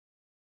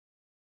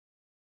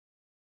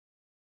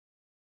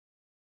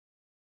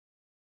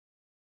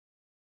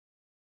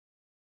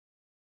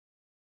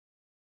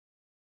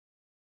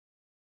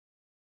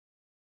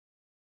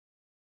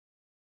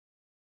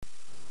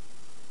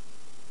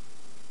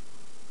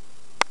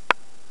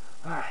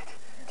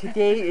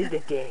Today is the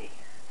day.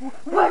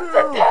 What's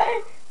the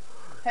day?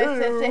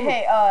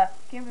 Hey,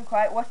 can you be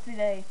quiet? What's the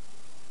day?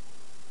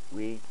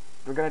 We're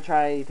gonna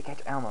try to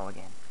catch Elmo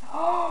again.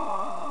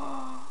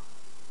 Oh,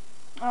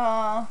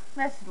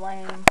 that's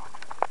lame.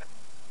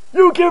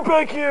 You get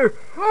back here!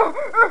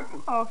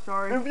 Oh,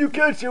 sorry. If you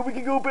catch it, we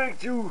can go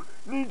back to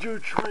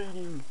ninja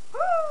training.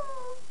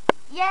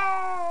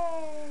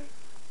 Yay!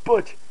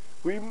 But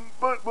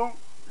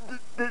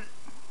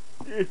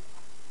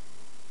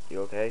You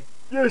okay?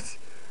 yes,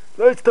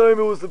 last time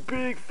it was a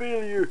big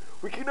failure.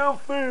 We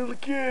cannot fail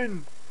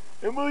again.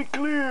 Am I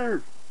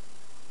clear?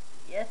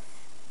 Yes.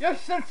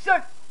 Yes, sir.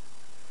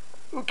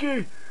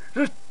 Okay,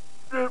 just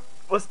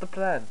What's the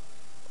plan?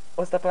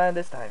 What's the plan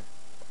this time?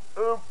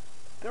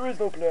 there is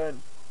no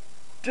plan.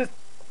 Just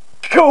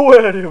go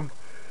at him.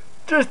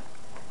 Just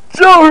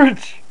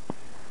charge.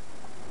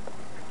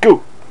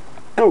 Go,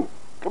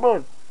 come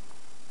on,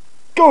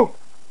 go.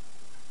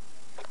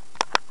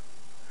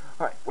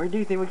 Alright, where do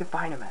you think we can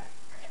find him at?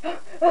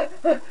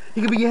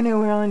 He could be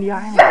anywhere on the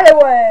island. That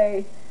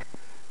away!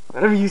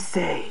 Whatever you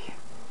say.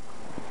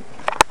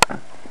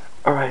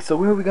 Alright, so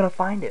where are we gonna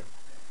find him?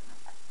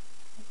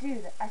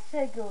 Dude, I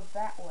said go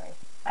that way.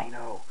 I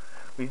know.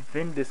 We've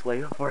been this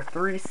way for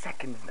 3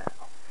 seconds now.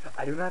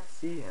 I do not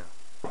see him.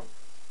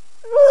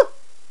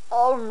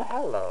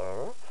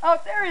 Hello. Oh,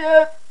 there he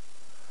is!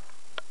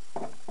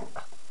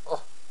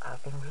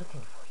 I've been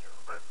waiting for you.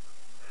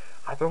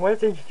 I've been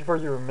waiting for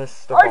you,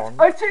 Mr. Bond.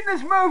 I've seen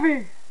this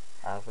movie!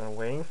 I've been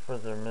waiting for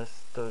the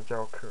Mr.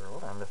 Joker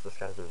and Mr.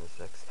 Sky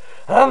 36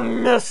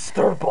 and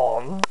Mr.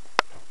 Bond.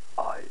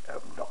 I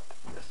am not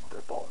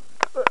Mr. Bond.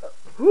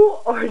 Who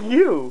are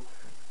you?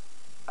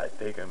 I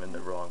think I'm in the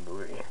wrong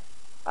movie.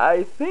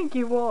 I think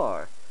you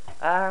are.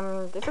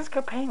 This is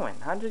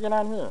Penguin. How'd you get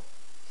on here?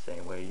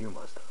 Same way you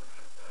must have.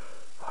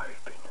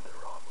 I've been in the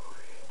wrong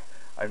movie.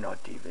 I'm not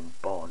even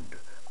Bond.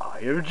 I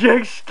am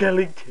Jack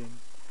Skellington.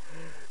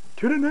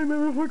 To the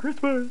Nightmare Before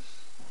Christmas.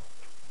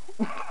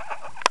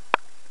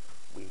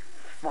 We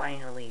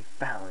finally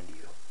found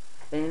you.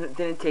 And it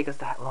didn't take us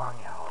that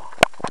long at all.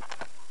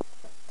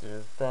 Do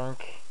you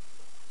think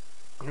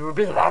you would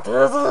be that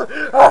easy?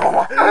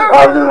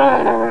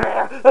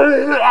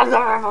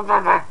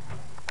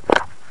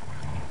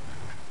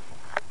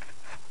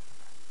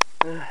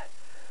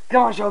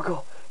 Come on,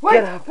 Shoko.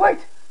 Get up. Wait!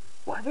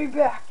 What? I'll be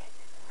back.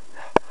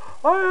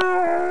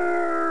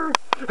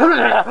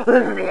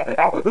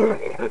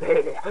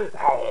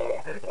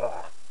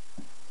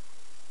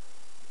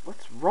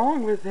 What's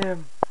wrong with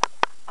him?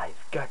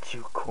 I've got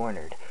you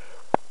cornered.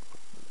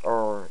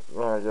 Or,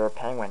 you're a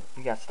penguin.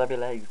 You got stubby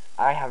legs.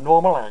 I have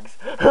normal legs.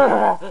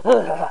 I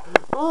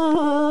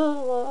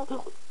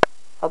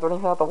don't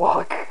even have to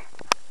walk.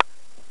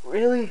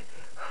 Really?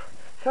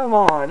 Come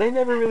on, they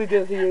never really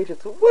did the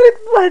agents.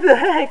 What the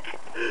heck?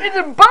 It's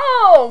a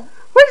bomb!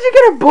 Where did you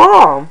get a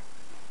bomb?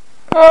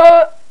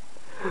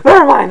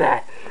 Never mind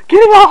that. Get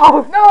it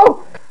off!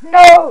 No!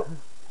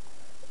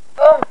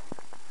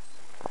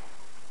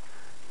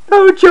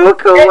 No,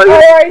 Joko. It's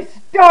already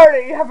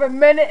started. You have 1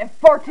 minute and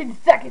 14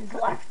 seconds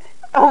left.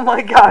 Oh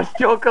my gosh,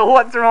 Joko,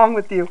 what's wrong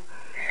with you?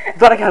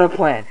 Thought I got a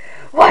plan.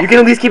 What? You can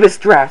at least keep it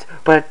strapped,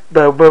 but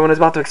when it's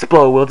about to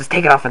explode, we'll just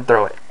take it off and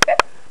throw it.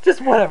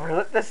 Just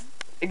whatever. Let's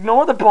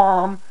ignore the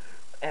bomb,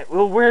 and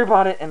we'll worry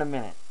about it in a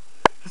minute.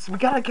 We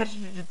gotta catch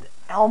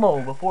Elmo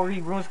before he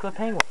ruins the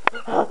penguin.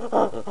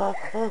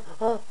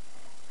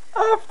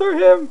 After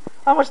him!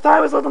 How much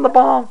time is left on the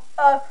bomb?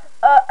 I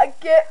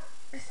can't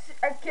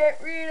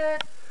read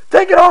it.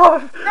 Take it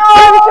off! No!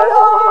 Take it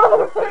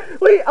off!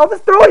 Wait, I'll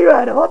just throw you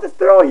at him. I'll just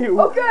throw you.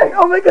 Okay.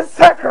 I'll make a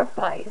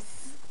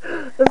sacrifice.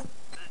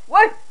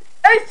 Wait!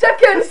 8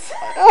 seconds!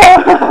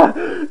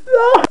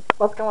 No.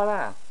 What's going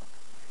on?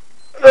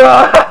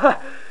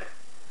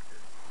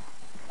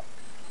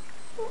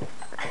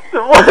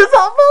 What does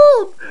that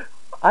mean?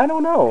 I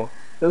don't know.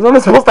 Is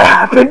something supposed to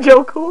happen,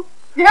 Joko?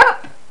 Yeah.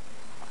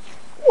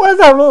 What does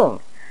that mean?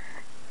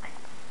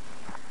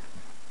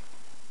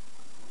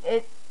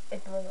 It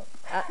blew up.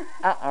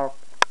 Uh-oh.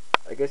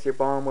 I guess your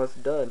bomb was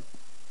done.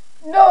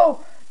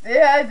 No!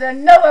 There's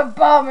another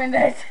bomb in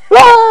it!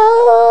 No!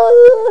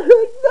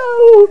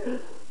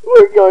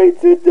 We're going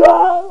to die!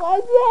 I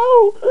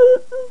know!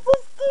 This is so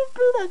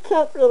stupid! I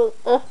can't really...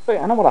 wait,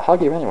 I don't want to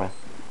hug you anyway.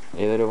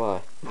 Neither do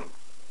I.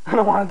 I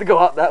don't want it to go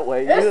out that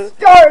way. It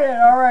started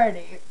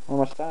already! How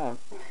much time?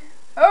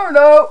 I don't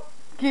know.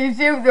 Can you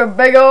see with the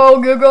big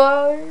old Google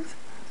eyes?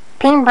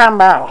 Ping pong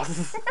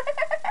balls.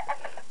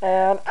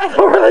 And I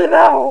don't really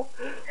know.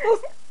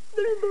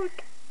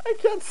 Look, I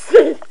can't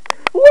see.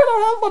 We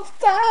don't have much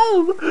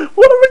time.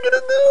 What are we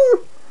gonna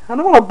do? I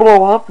don't want to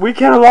blow up. We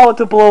can't allow it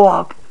to blow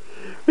up.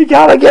 We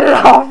gotta get it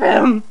off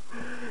him.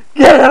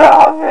 Get it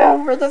off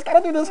him. We're just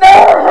gonna do this. No.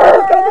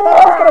 We're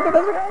gonna do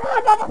this.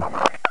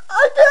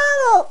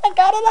 I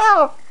got it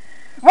out.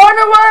 Run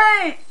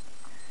away!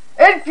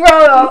 It's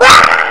grown up!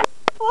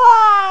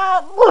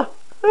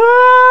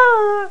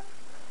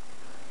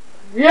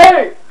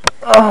 Yay!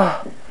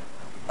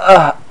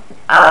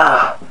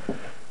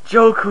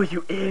 Joko,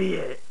 you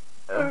idiot.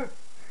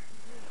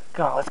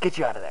 Come on, let's get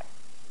you out of there.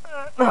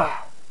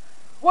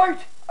 Wait!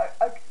 I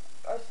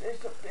say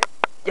something.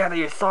 Yeah,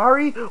 you're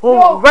sorry? Oh,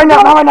 No, right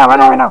now, no, right now, right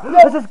now, right now. no.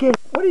 Let's just get it.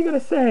 What are you gonna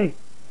say?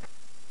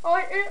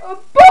 I ate a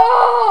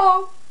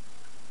bomb!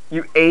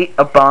 You ate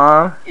a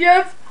bomb?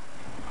 Yes!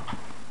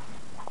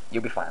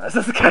 You'll be fine. Let's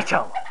just catch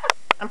up.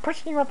 I'm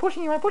pushing you, I'm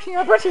pushing you, I'm pushing you,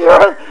 I'm pushing you.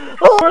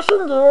 Oh,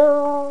 pushing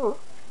you.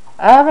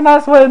 Have a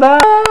nice way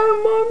down.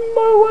 I'm on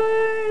my way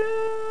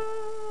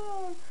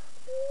down.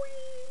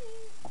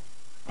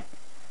 Whee.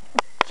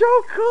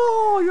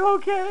 Joko, you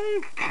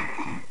okay?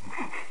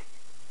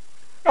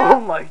 Oh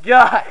my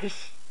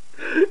gosh.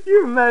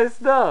 You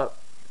messed up.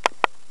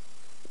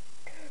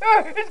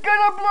 It's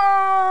gonna blow!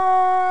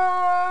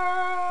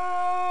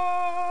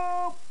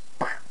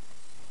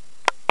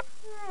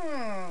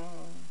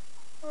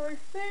 I'm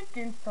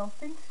thinking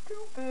something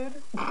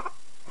stupid.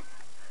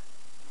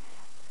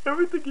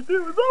 Everything you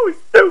do is always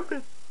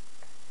stupid.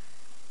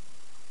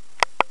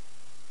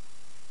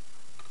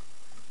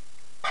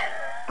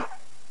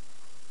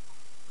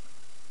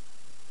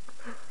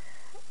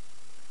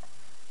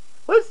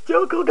 What's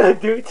Joko gonna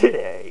do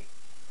today?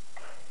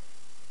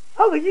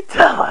 How will you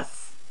tell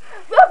us?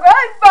 Look what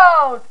I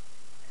found!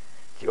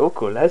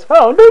 Joko has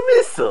found a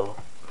missile.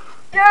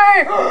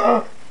 Yay!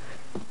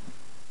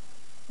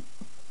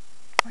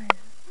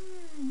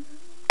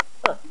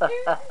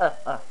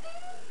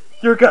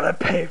 You're gonna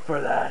pay for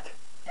that.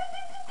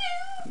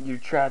 You're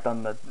trapped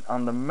on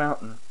the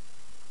mountain.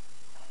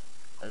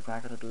 It's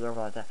not gonna be over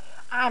like that.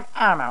 I'm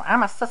aaaa.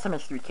 I'm a Sesame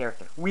Street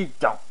character. We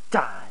don't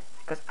die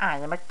because I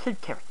am a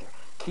kid character.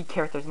 Kid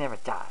characters never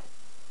die.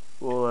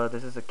 Well,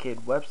 this is a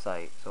kid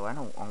website, so I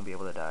won't be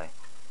able to die.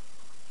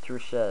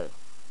 Touche.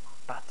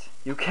 But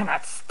you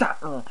cannot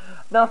stop me.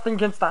 Nothing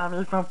can stop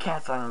me from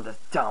canceling this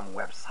dumb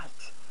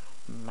website.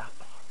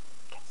 Nothing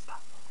can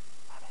stop me.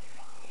 Not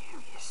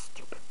even you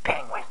stupid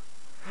penguin.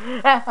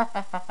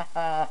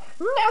 Nothing!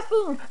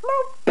 No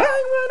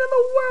penguin in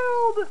the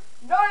world!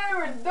 Not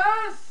even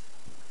this!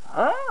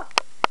 Huh?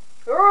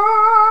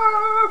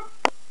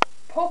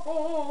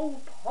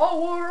 Purple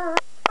power!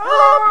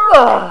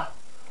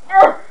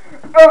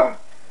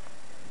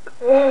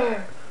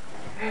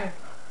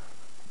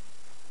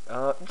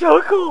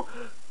 Joko!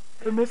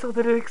 The missile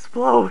didn't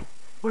explode.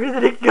 Where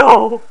did it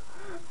go?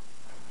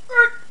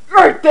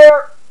 Right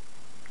there!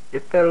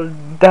 It fell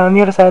down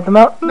the other side of the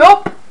mountain?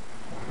 Nope!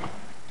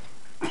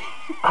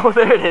 Oh,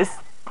 there it is.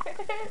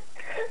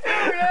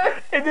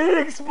 It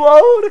didn't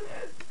explode?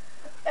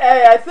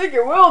 Hey, I think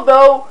it will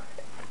though.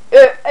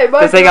 It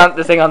might Just hang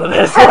on to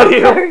this, will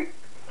you?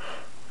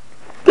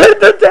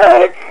 The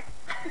deck!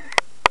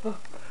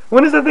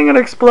 When is that thing gonna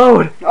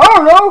explode? I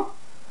don't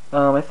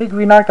know. I think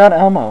we knocked out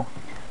Elmo.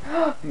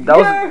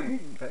 Yay!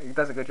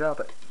 That's a good job.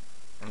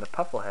 And the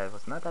Pufflehead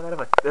was not that bad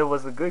of a. It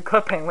was a good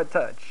clipping with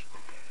touch.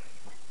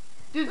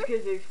 Just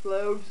because it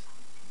explodes.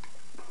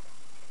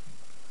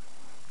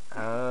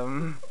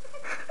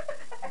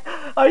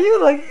 Are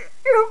you like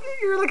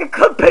you're like a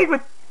clipping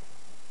with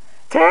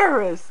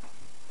terrorists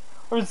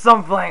or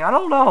something? I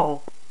don't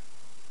know.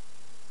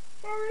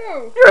 I don't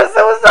know. You're a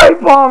suicide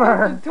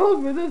bomber. You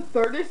told me there's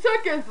 30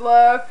 seconds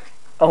left.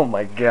 Oh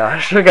my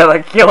gosh, you're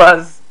gonna kill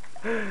us.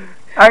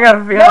 I gotta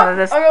be Yep,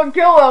 honest. I'm gonna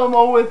kill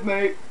Elmo with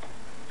me.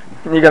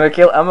 You're gonna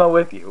kill Emma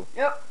with you.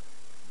 Yep.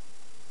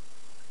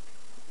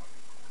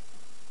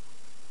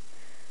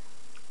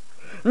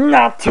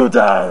 Not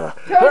today.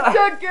 10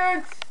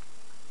 seconds.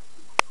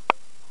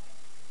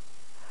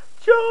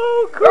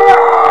 Joko!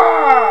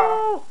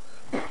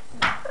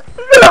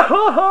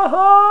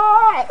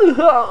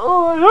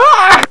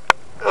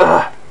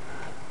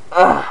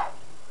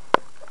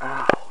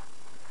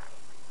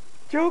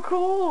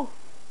 Joko!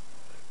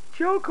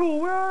 Joko,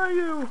 where are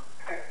you?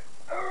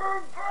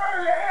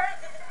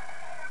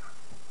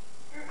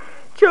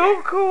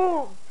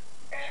 Joko!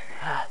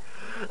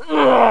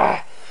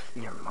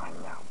 You're mine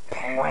now,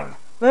 penguin.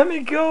 Let me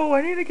go.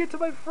 I need to get to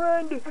my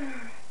friend.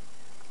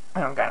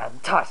 I'm gonna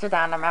toss you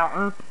down the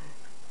mountain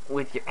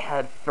with your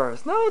head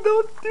first. No,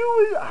 don't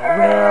do it.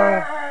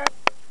 I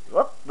will.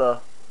 What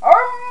the?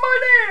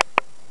 Armani!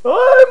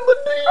 I'm a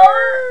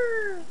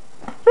deer.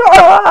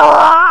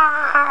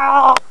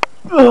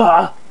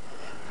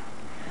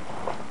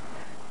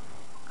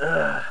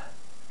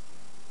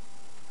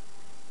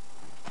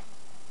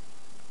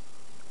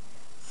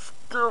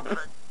 Stupid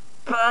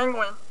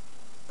penguin.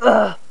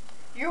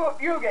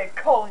 You get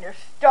cold in your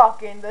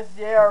stocking this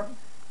year.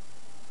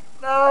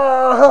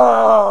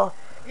 No.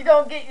 You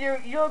don't get your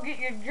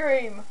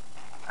dream.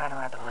 I don't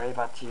have to worry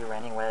about you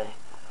anyway.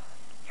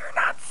 You're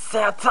not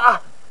Santa.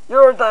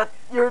 You're the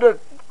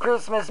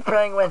Christmas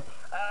penguin.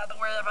 I don't have to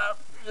worry about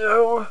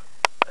you.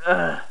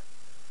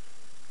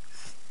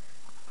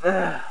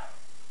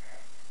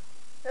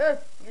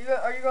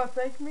 Are you gonna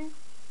thank me?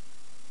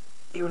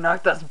 You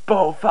knocked us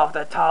both off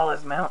the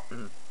tallest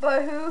mountain.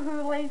 But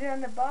who landed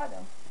on the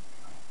bottom?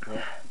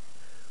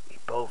 We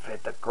both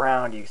hit the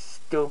ground, you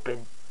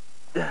stupid.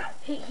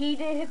 He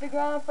did hit the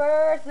ground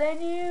first,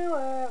 then you,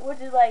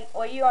 which is like,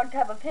 well, you on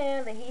top of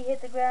him, then he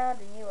hit the ground,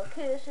 then you were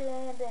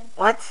cushioned, then...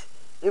 What?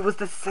 It was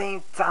the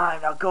same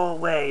time. Now go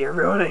away. You're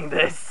ruining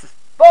this.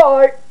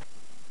 Bye!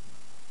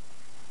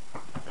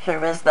 Who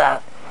is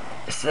that?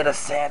 Instead of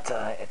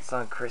Santa, it's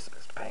on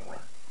Christmas Penguin.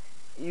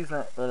 He's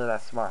not really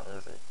that smart,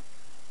 is he?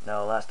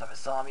 No, last time I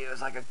saw him, he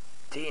was like a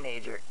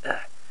teenager. Ugh.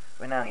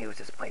 But now he was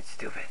just plain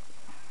stupid.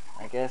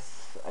 I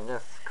guess,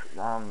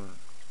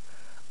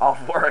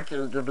 off work,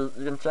 you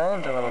can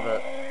change a little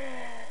bit.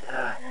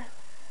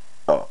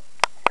 Oh.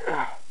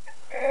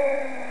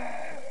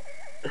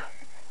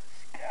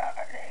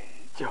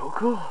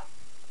 Joko?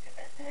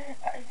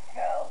 I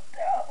fell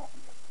down.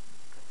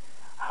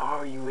 How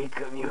are you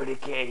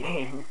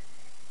communicating?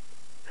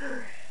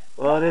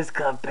 Well, this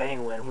Club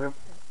Penguin, we're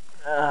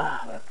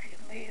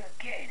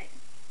Communicating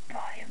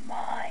by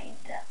mind.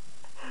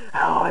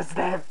 how is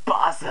that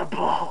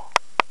possible?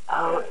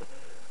 How...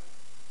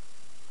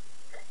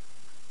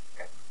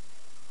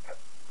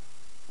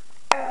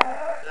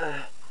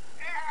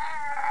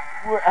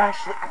 we're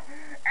actually...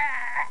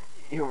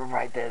 You were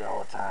right there the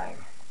whole time.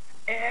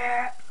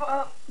 Yeah,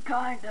 well,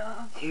 kind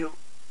of. You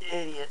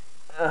idiot.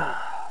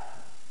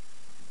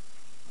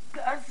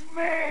 That's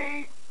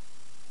me.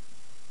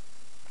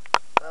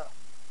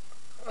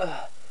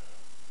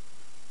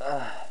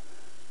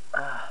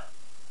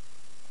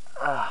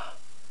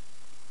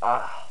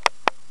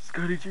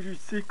 Scotty Junior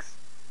 6.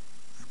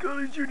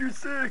 Scotty Junior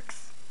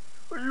 6.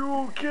 Are you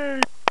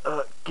okay?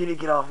 Can you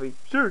get off me?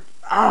 Sure.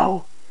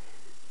 Ow.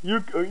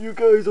 Are you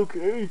guys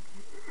okay?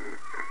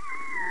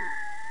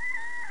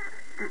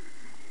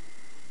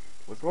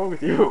 What's wrong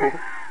with you?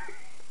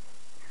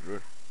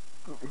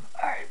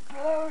 I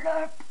blew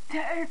up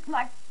tape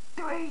like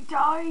 3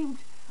 times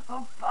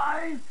or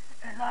 5,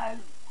 and I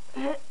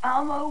hit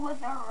Elmo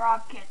with a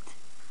rocket.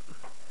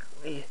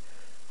 We And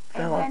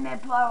fell then off.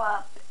 it blew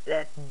up.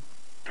 That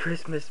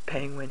Christmas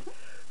Penguin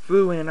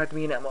flew in and knocked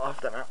me and Emma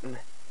off the mountain.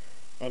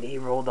 And he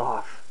rolled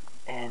off.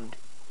 And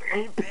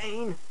we're in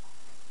pain.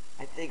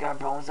 I think our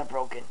bones are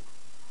broken.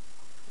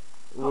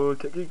 Well,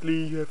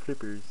 technically you have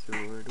flippers, so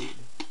I don't...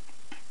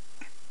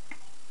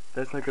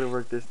 That's not gonna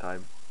work this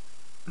time.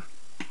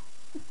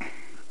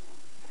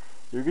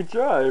 You can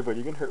try, but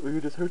you can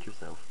just hurt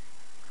yourself.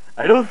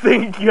 I don't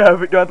think you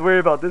have to worry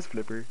about this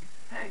flipper.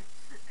 Hey,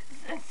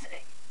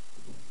 Sensei,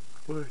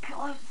 What?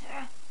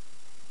 closer.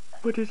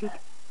 What is it?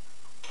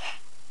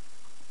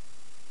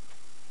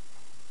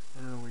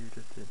 I don't know what you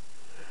just did.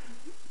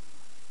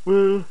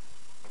 Well,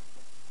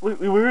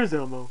 where is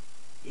Elmo?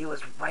 He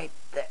was right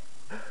there.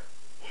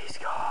 He's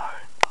gone.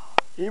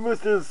 He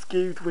must have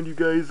escaped when you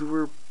guys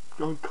were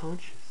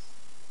unconscious.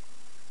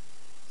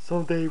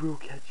 Someday we'll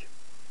catch him.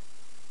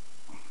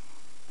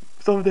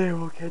 Someday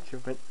we'll catch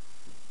him.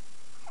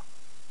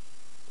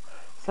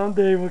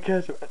 Someday we'll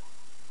catch him.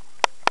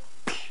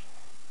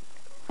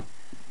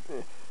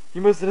 He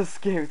must have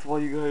escaped while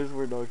you guys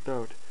were knocked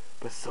out.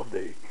 But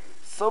someday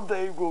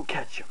we'll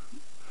catch him.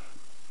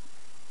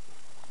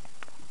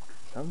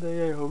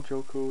 Someday I hope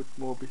Joko 2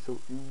 won't be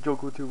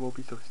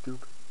so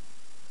stupid.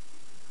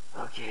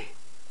 Okay.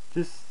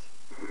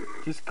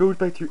 Just go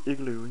back to your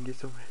igloo and get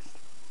some rest.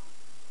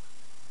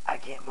 I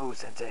can't move,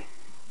 Sensei.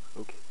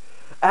 Okay.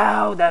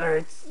 Ow, that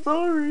hurts.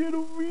 Sorry, I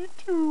don't mean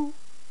to.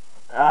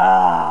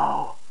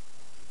 Ow.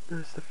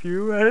 Just a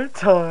few at a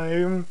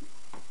time.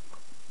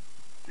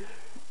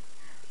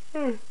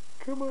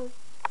 Come on.